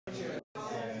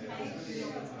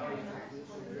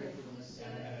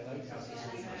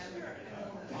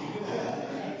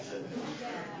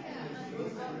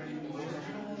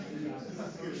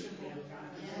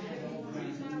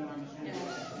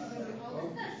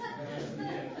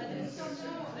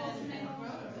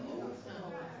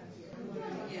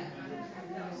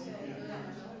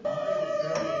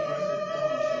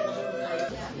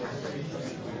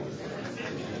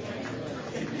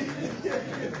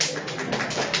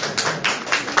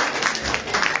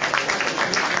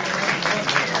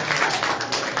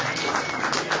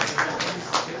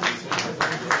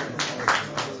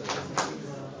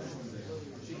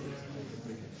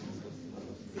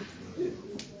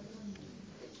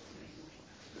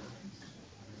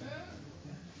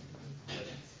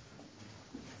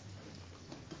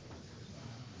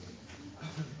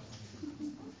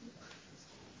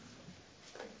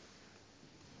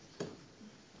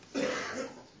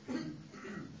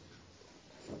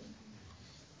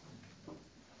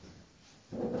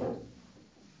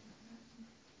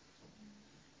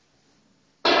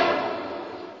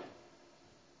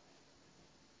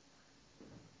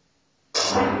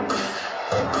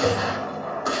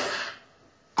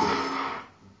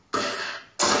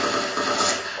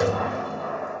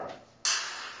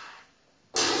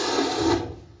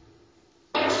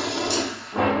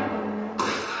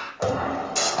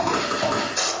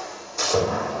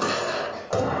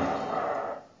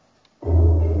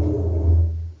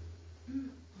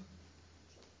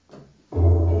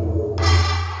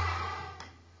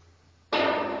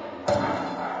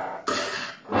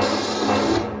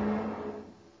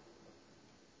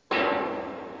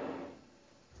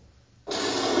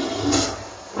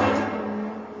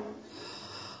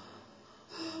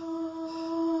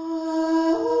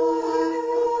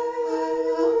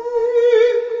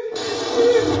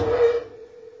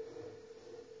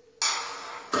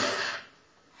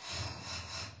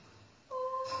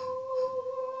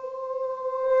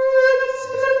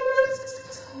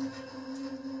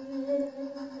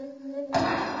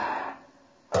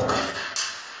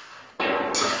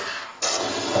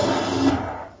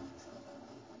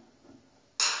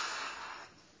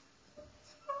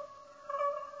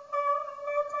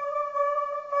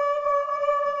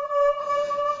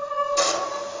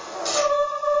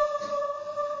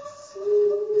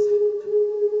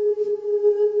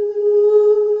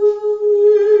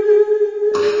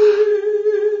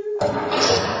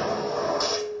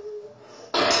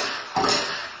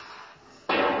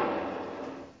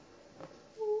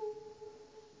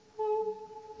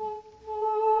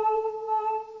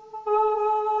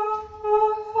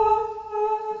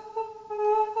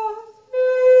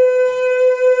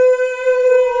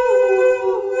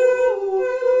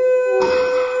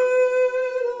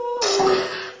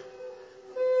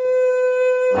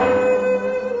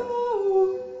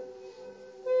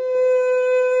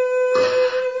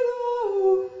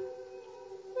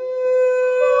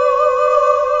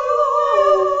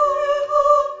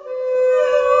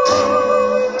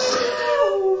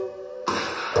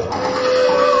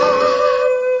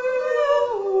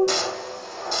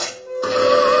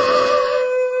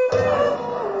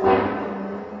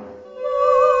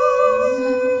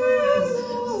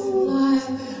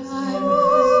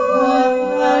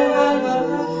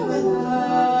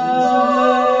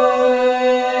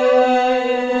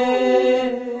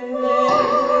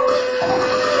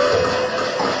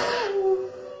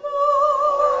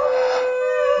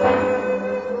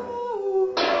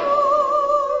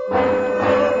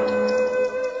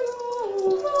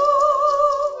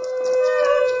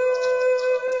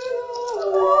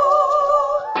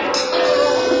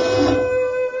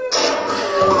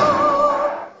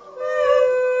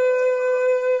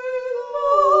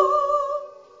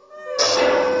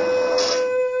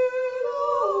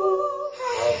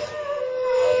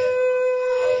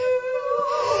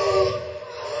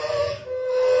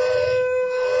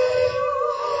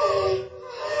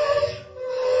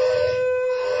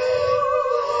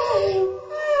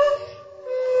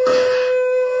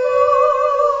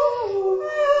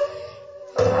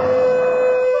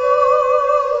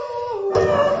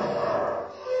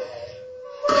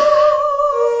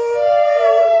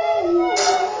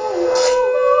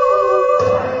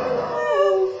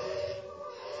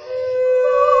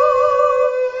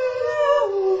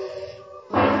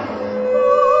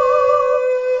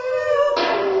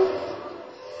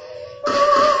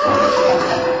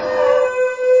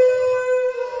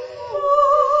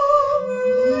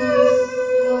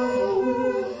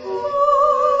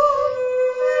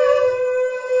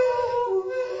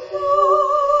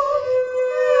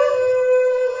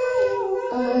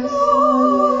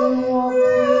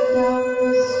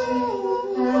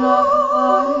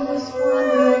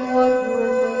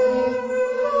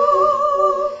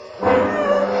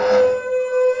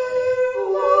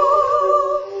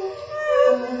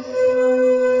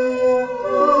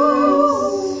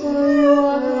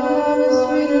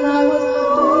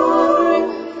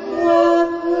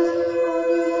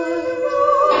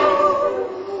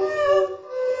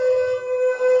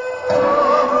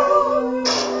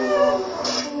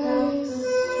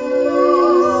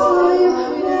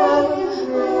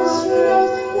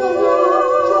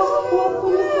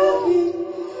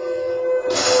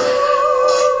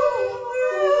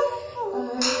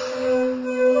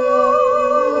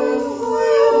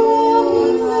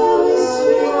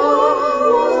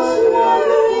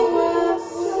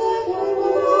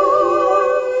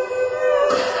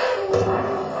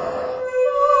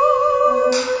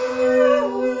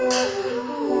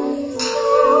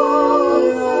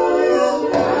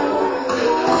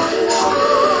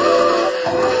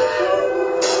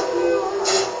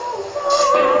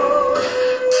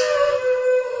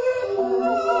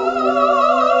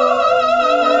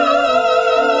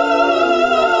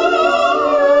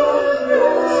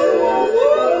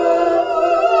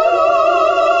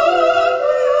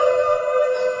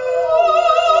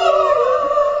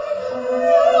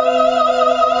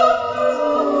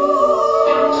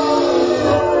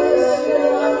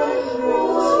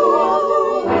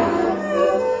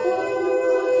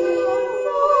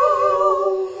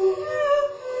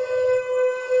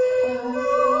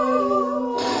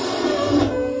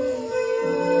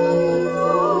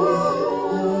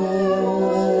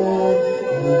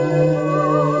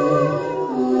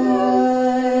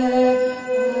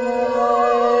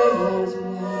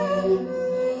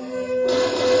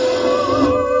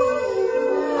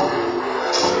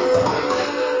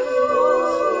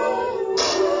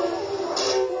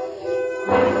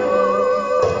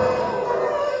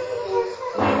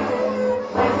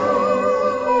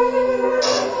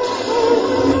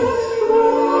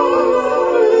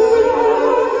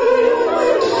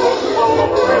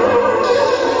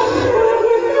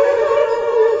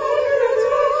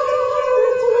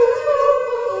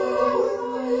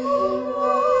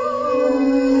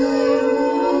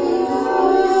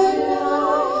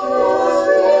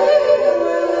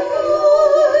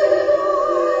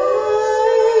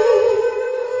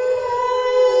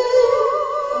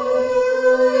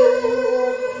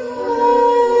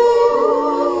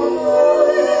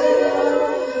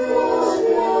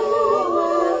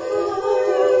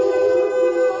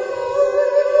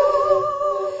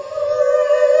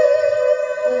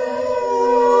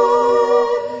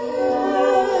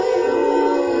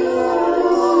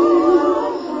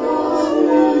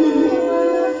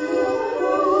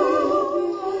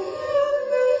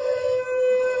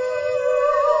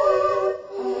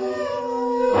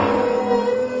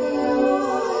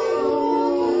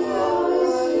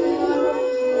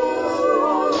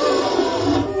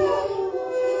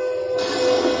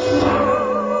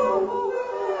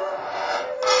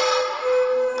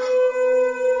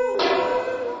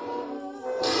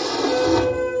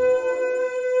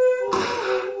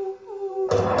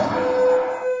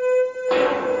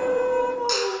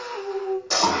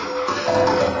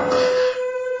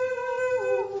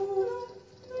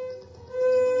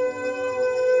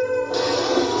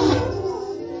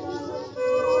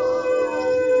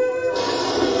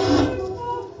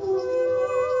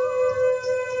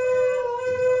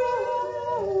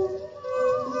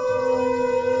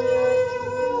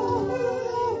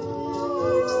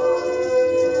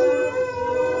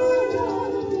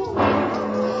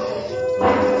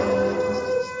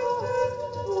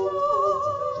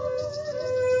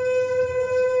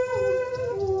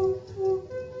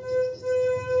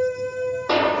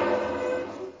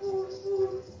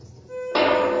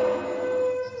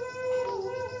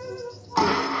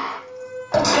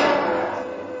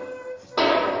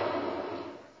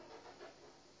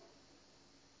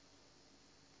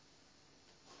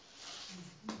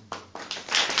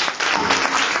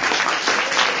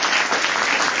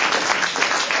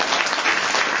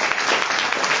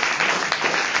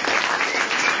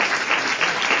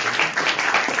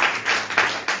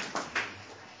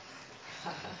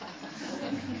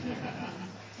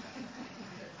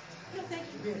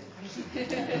You're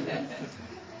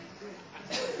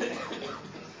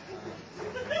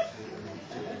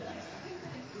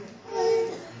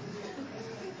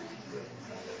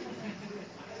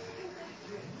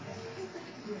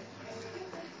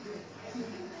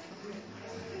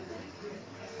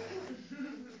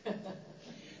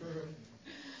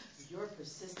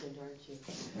persistent, aren't you?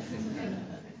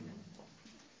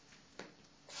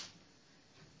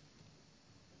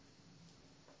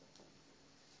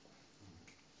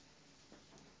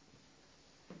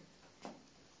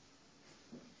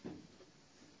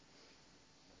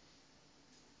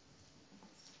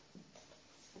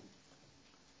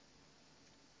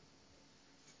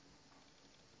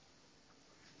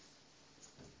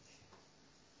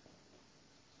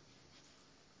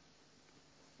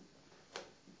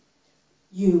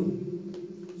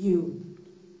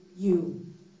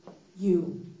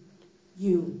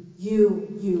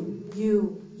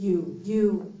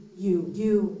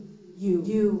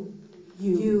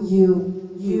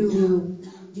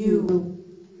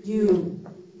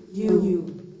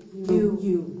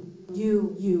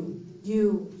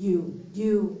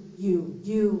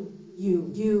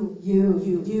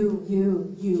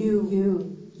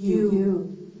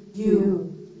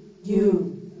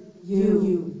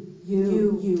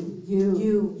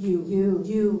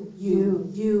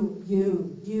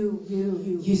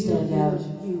 You stand out.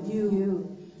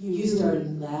 You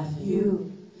started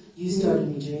laughing. You started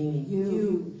me dreaming.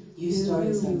 You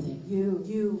started something.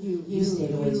 You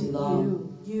stayed away too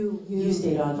long. You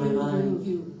stayed on my mind.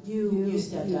 You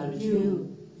stepped out of a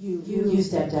dream. You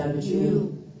stepped out of a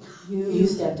dream. You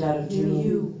stepped out of a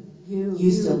dream.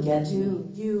 You still get to me.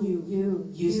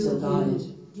 You still got it.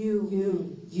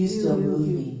 You still move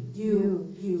me.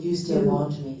 You still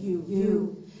want me.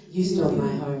 You stole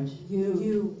my heart.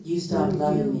 You stopped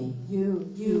loving me.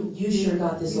 You sure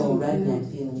got this old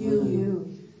redneck feeling blue.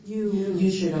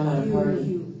 You sure know how to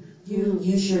party.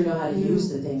 You sure know how to use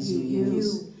the things you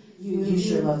use. You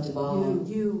sure love to ball.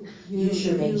 You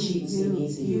sure make cheating seem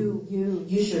easy. You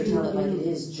sure tell it like it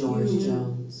is, George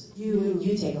Jones. You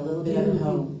take a little bit of it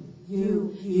home.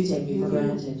 You take me for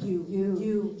granted.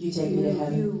 You take me to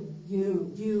heaven.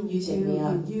 You take me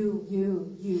up.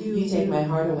 You take my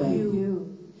heart away.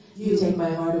 You take my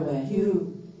heart away.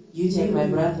 You take my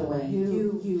breath away.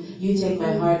 You take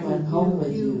my heart home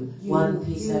with you, one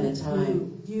piece at a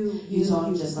time. You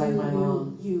talk just like my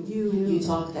mom. You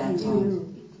talk that talk.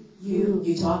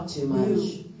 You talk too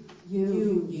much.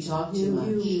 You talk too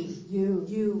much.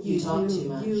 You talk too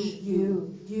much.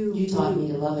 You taught me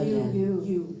to love again.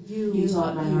 You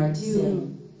taught my heart to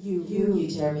sing. You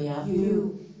tear me up.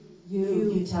 You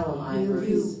tell them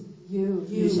ivories. You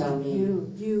tell me.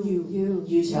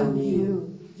 You tell me.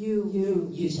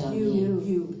 You tell me.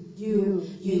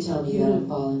 You tell me that I'm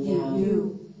falling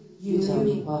down. You tell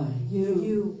me why.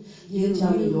 You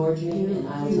tell me your dream and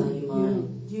I'll tell you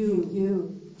mine. You,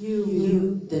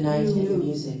 the night and the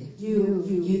music.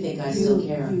 You think I still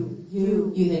care.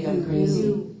 You think I'm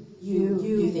crazy.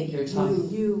 You think you're tough.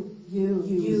 You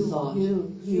thought.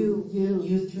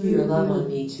 You threw your love on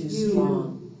me too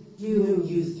strong. You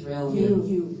thrill me.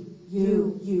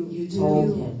 You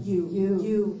told him.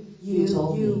 You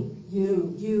told me.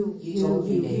 You told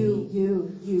me, baby.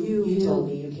 You told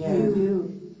me you cared.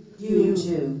 You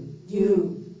too.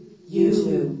 You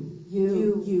too.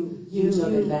 You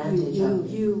took advantage of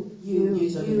me. You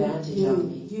took advantage of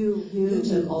me. You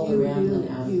took all the rambling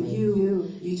out of me.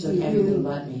 You took everything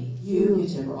but me. You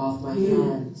took her off my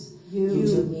hands. You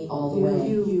took me all the way.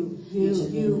 You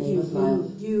took me in the name of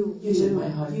love. You took my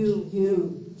heart. You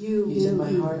took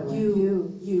my heart away.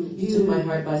 You took my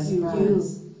heart by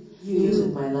surprise. You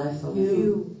took my life away.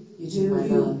 You took my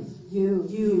love. You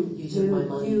took my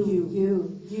money.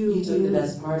 You took the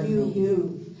best part of me.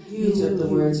 You took the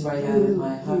words right out of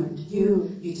my heart. You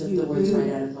took the words right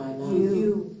out of my mouth.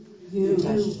 You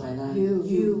touched my life.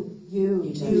 You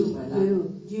touched my life.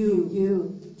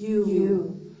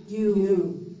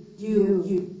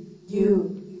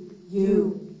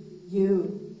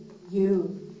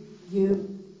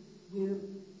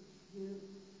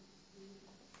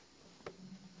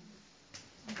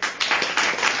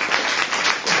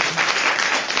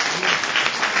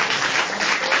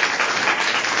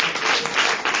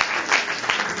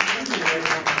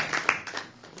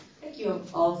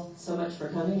 All so much for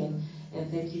coming,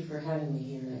 and thank you for having me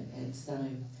here at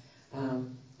Steim.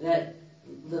 That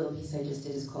little piece I just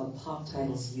did is called Pop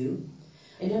Titles You.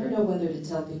 I never know whether to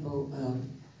tell people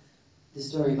the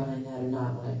story behind that or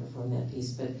not when I perform that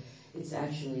piece, but it's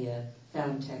actually a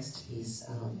found text piece.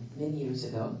 Many years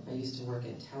ago, I used to work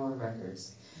at Tower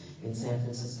Records in San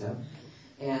Francisco,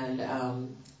 and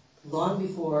long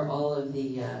before all of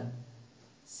the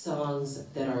songs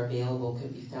that are available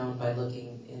could be found by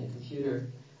looking in a computer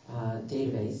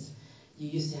database, you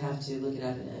used to have to look it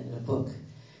up in a book.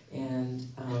 And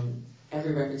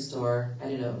every record store, I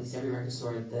don't know, at least every record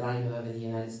store that I know of in the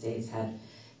United States had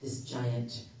this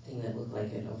giant thing that looked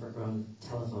like an overgrown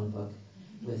telephone book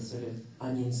with sort of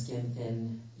onion skin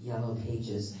thin yellow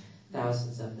pages,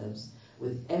 thousands of them,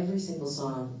 with every single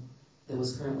song that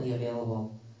was currently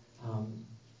available.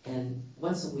 And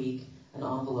once a week, an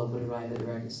envelope would arrive at the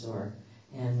record store,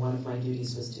 and one of my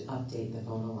duties was to update the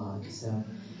phonologue. So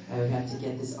I would have to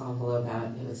get this envelope out,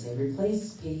 and it would say,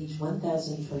 replace page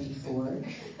 1024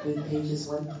 with pages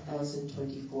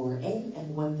 1024A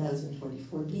and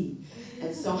 1024B.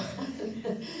 And so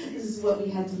this is what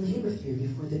we had to labor through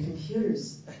before the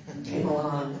computers came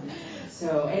along.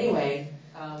 So anyway,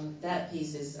 that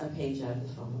piece is a page out of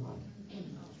the phonologue.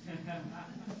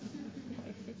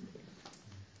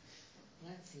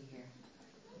 Let's see here.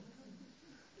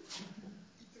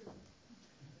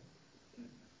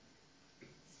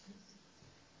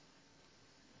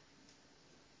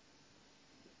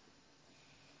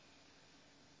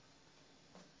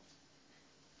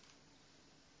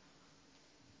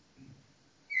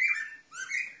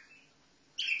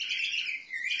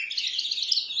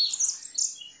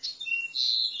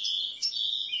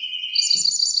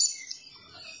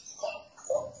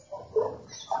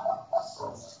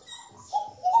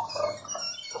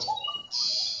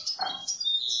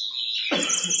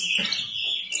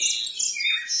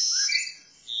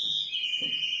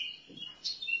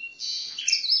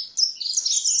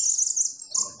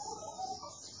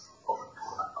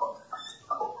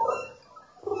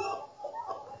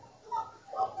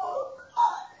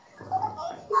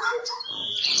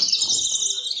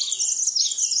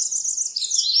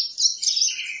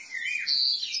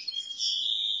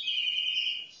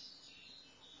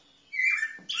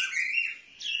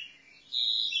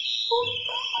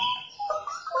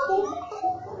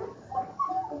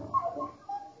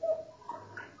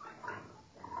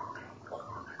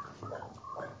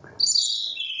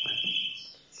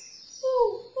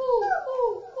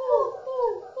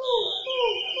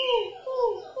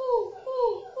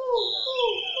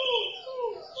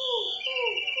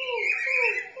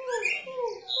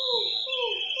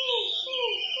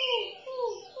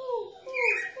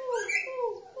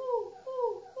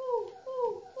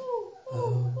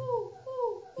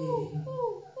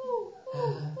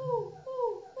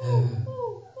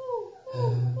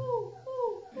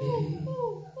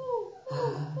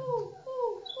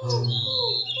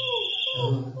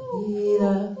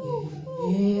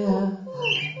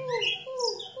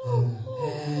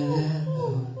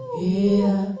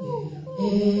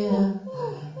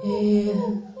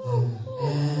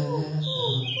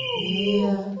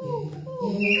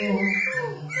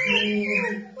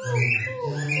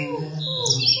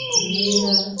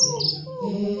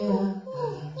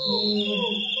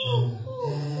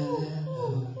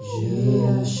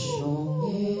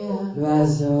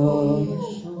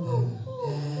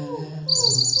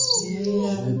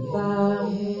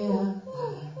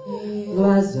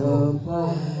 L'oiseau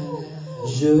part,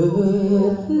 je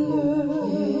pleure.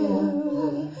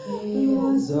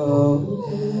 L'oiseau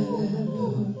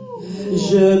pleure,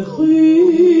 je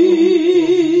crie.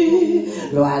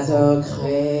 L'oiseau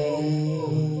crée.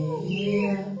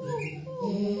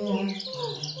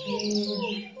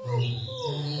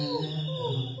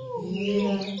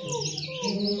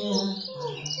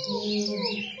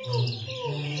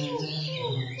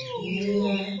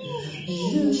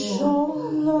 Je chante,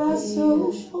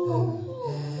 l'oiseau chante,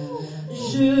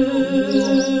 je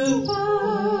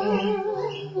pars,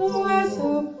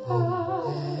 l'oiseau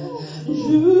part, je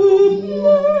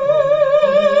pleure,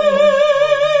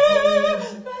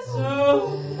 l'oiseau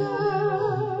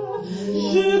part,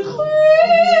 je crie,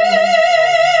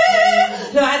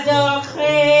 l'oiseau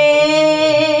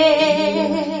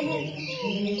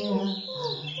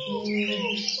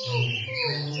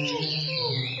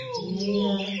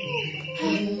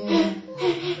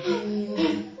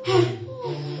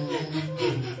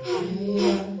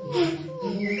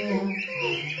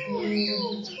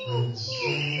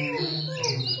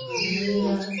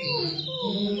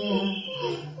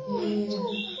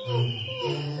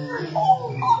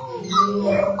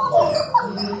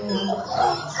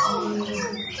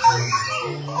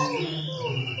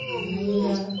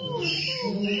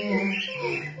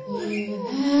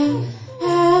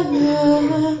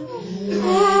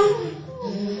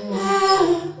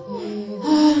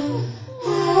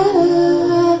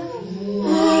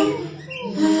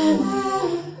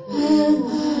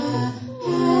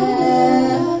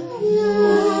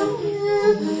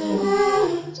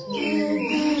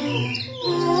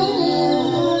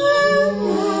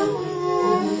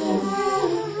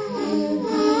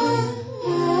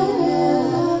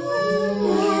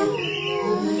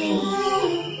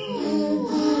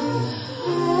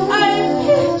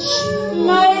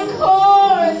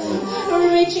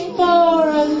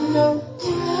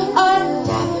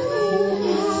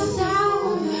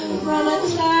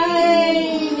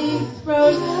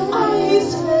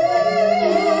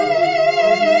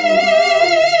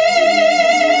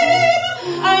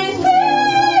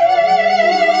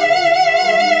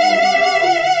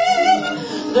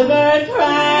the bird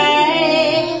cried.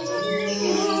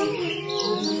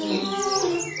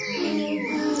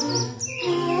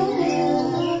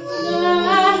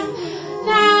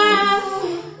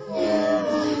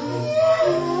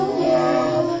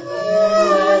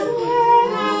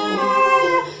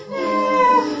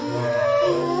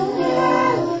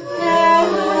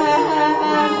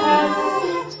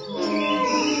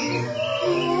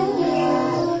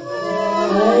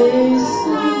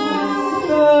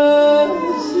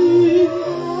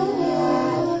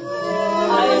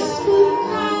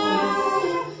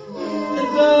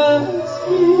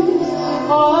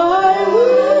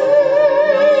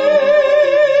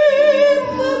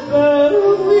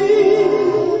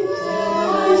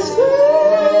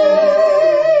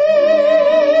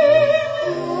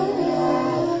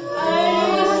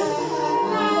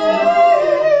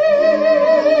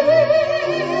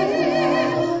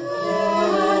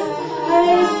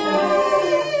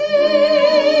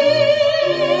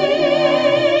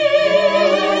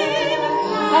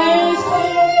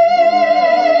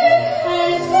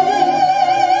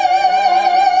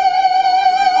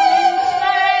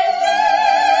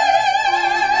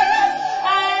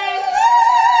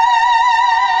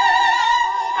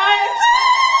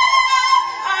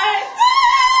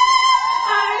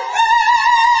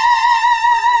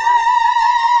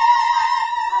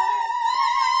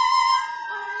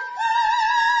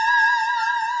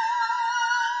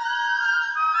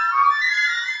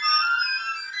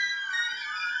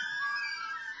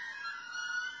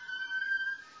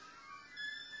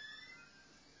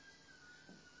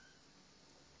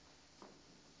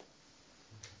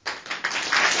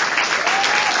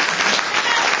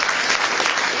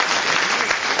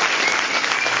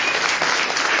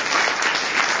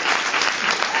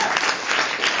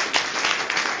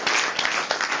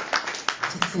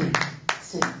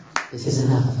 This is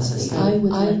enough of us.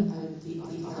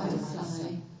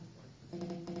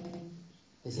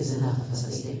 This is enough of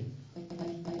us.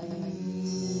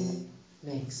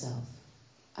 Make self.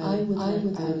 I would like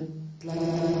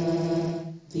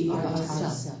the art of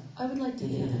self. I would like to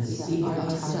the art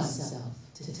of self.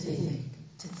 To think.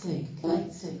 To think.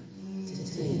 This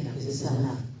is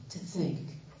enough. To think.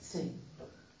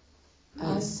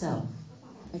 Out self.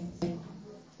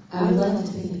 I would like to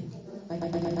think.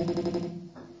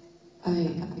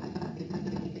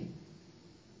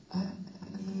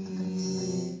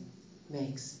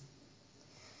 Makes.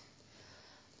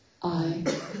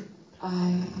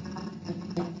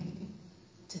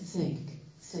 To think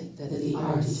that the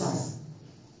art is self.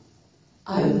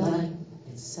 I would like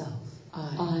itself.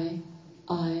 I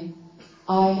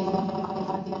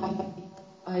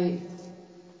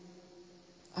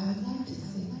would like to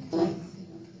think.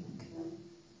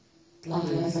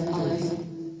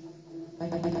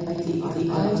 The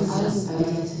art is self.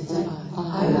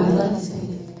 I would like to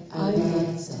think. I would like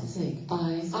to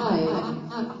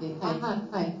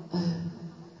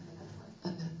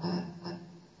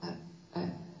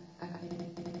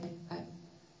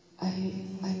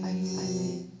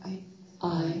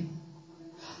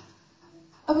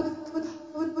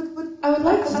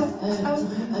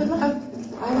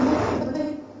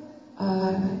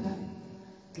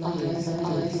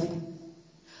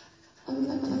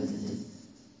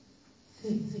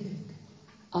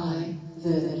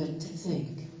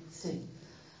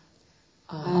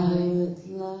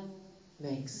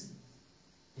makes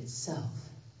itself.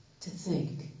 To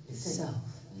think itself.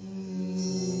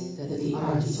 That the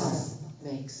art itself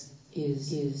makes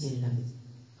is in and of it.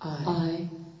 I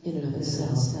in and of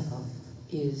itself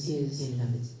is in and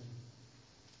of it.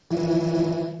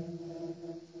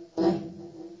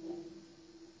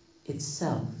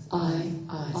 Itself.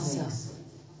 Self.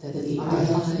 That the art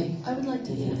I would like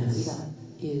to in and of itself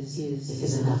is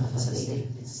enough of us.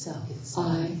 Itself.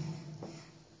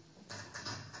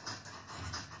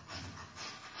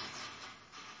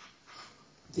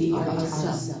 The art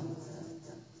itself.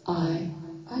 I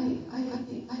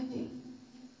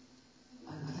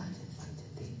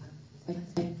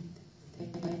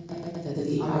that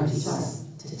the art itself.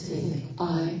 To think. I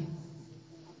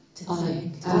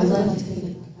would like to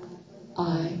think.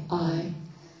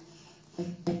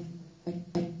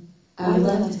 I would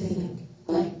like to think.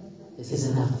 This is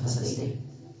enough of us. I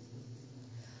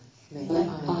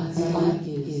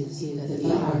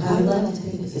would like to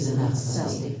think. This is enough of us.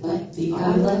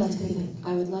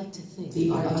 I would like to think.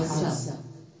 The art itself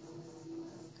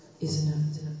is enough.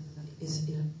 Is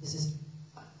this.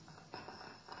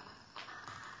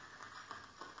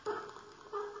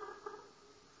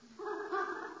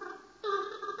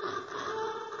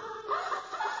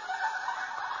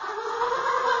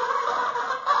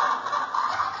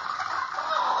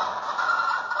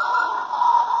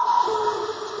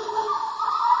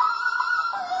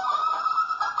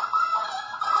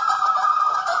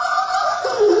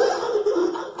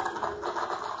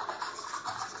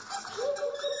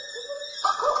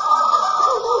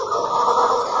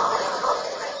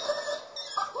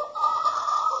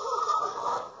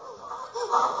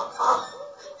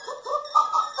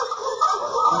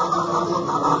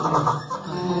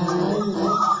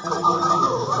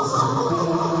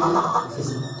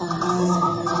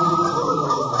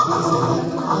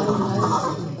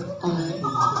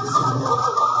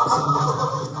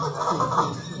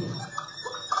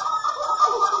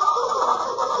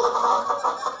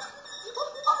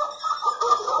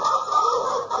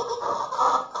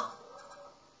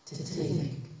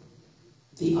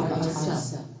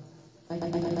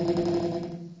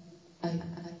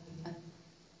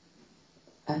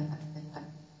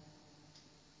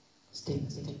 Steim.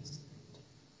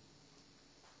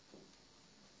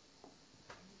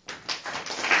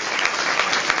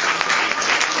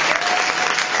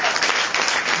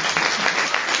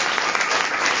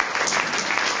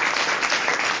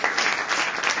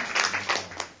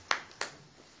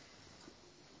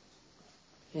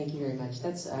 Thank you very much.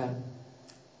 That's I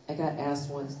got asked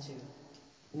once to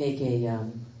make a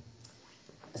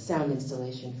sound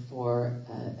installation for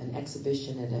an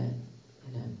exhibition at a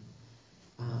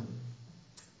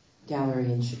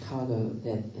gallery in Chicago.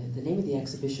 That the name of the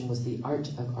exhibition was The Art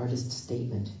of Artist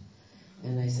Statement.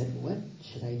 And I said, what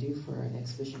should I do for an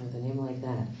exhibition with a name like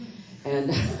that?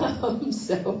 And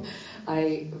so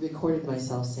I recorded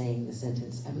myself saying the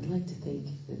sentence, I would like to think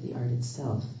that the art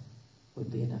itself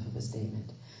would be enough of a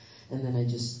statement. And then I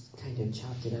just kind of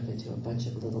chopped it up into a bunch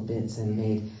of little bits and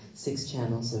made 6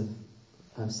 channels of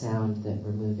sound that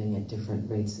were moving at different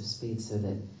rates of speed so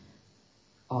that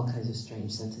all kinds of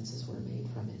strange sentences were made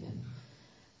from it, and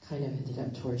kind of ended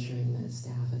up torturing the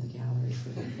staff of the gallery for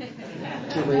the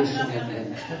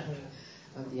duration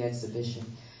of the exhibition.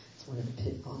 It's one of the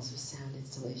pitfalls of sound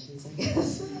installations, I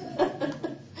guess.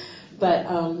 But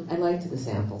I liked the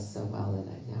samples so well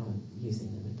that I now am using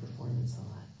them in performance a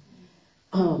lot.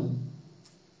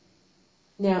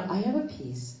 Now, I have a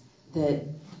piece that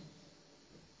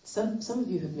some of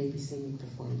you have maybe seen me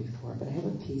perform before, but I have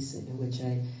a piece in which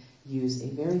I use a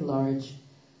very large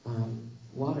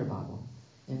water bottle.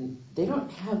 And they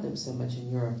don't have them so much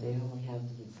in Europe. They only have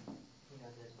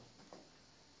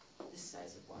this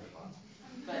size of water bottle.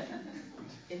 But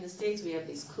in the States, we have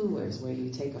these coolers where you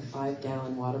take a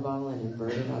 5-gallon water bottle and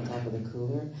invert it on top of the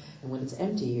cooler. And when it's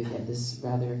empty, you get this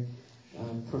rather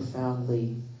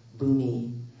profoundly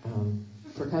boomy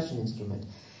percussion instrument.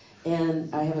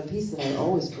 And I have a piece that I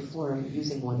always perform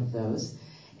using one of those.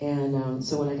 And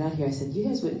so when I got here, I said, you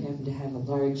guys wouldn't happen to have a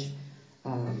large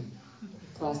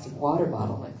plastic water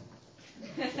bottle? Like,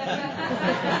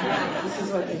 this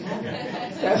is what they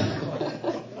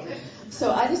have.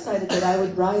 So I decided that I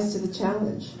would rise to the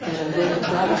challenge. And I'm going to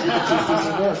try to do pieces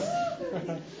of this.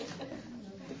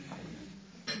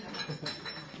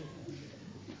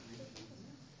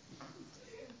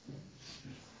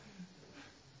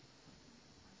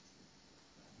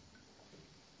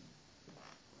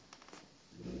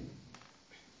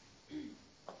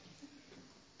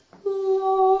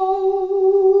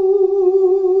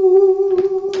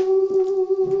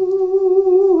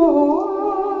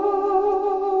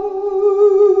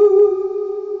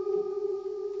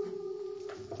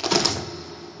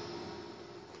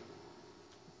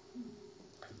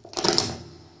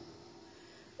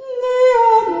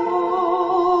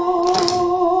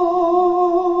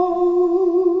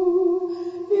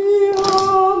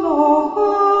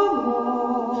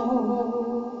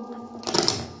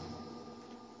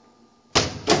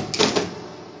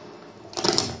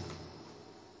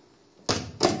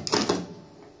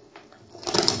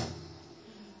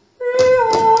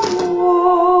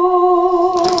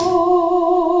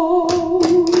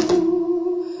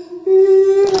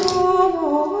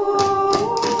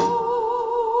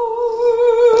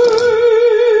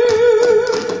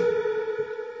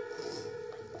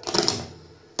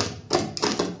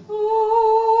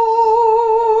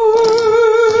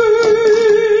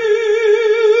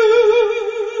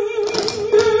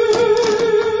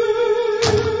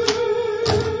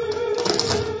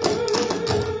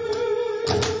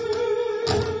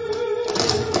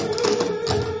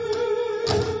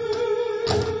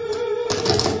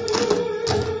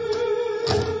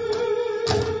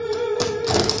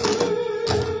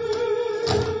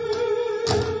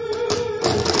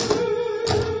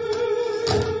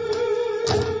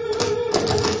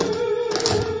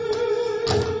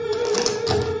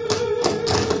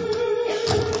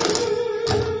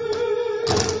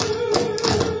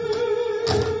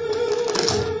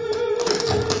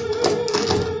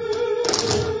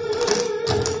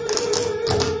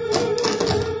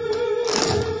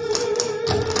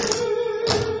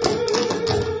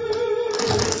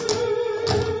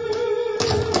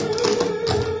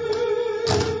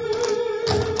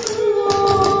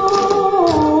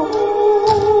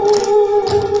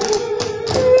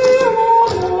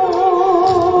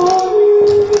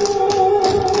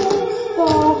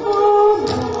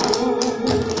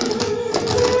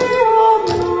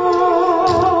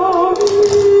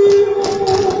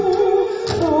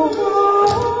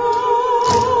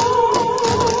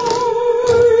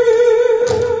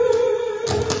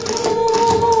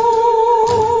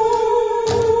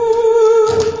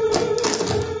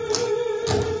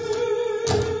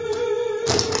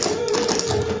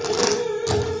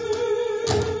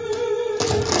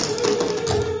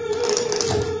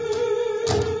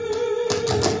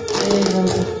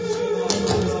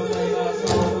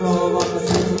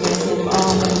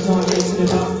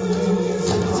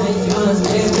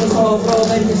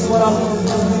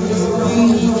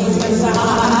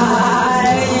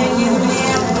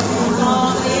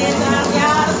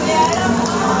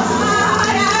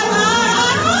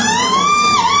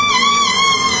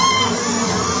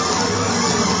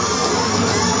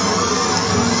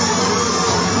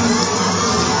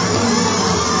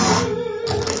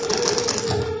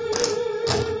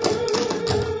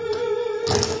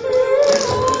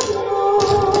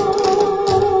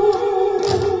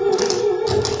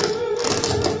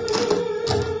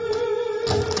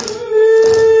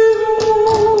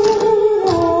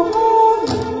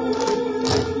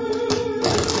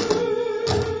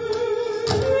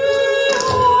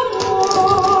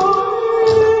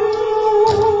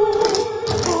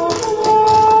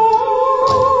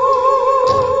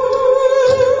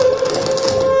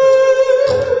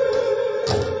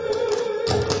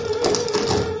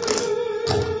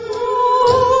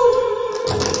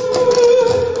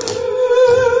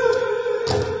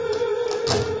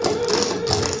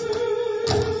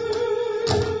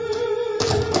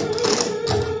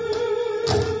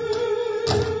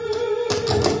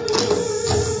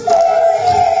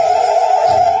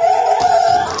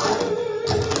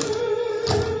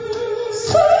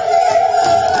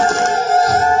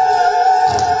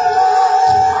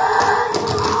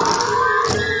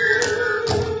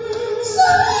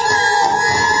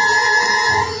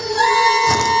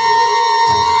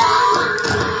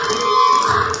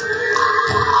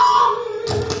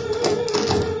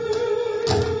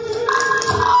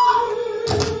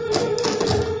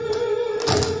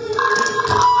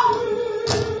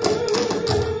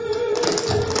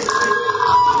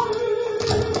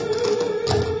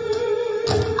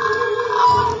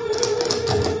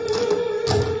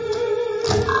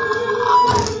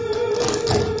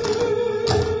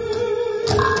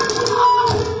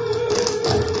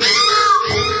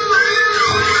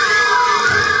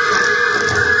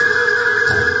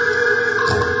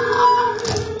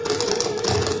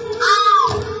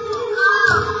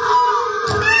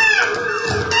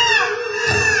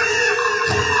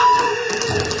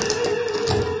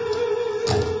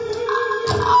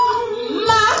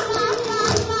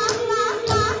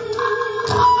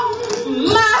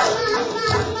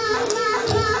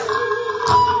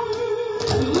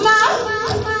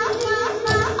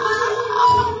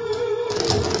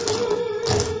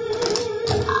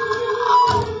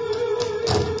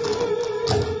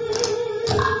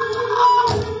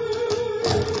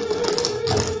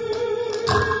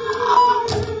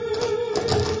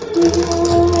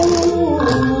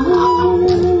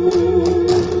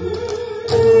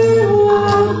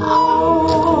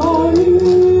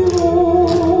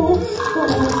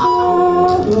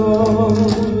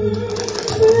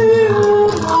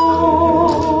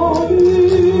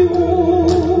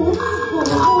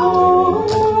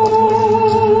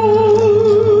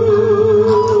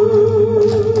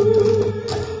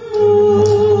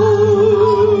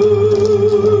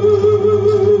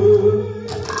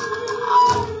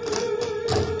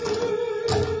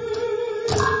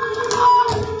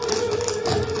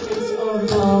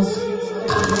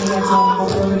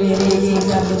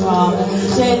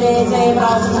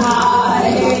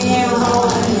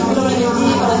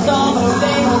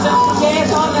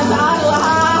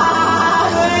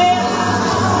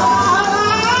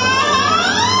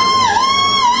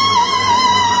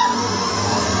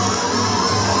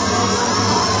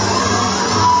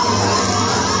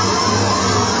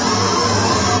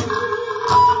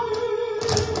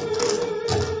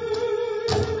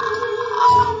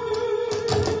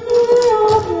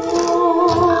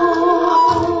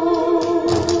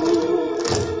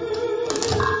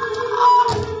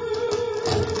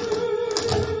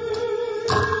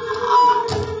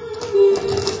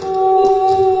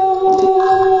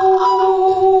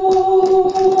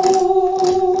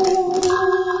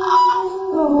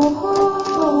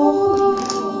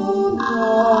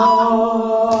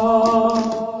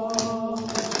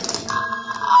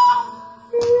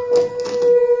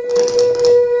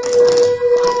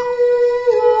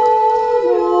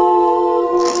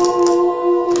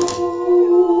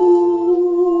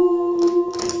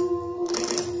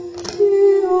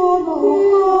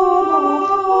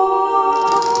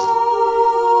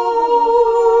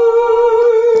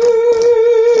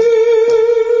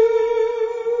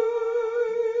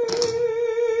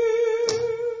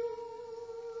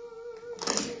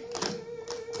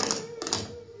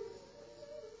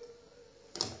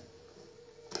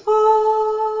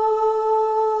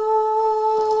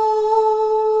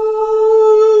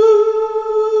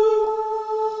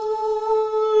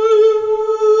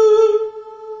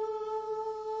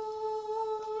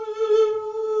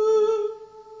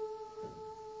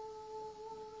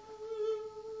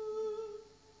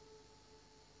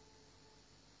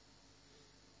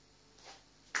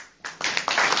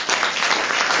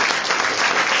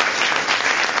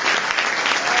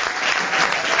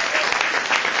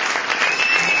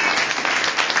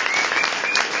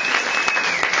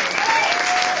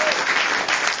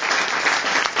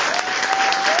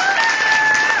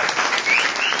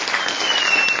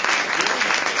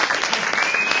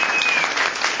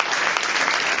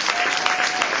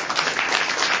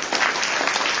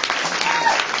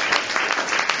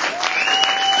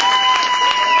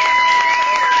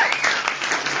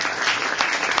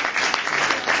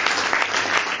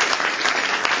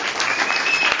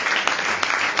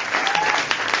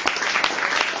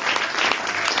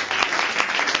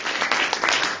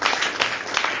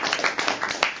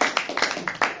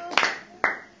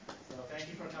 So thank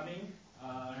you for coming.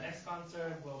 Our next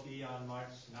concert will be on March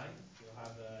 9th. We'll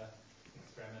have the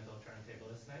experimental turntable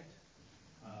this night.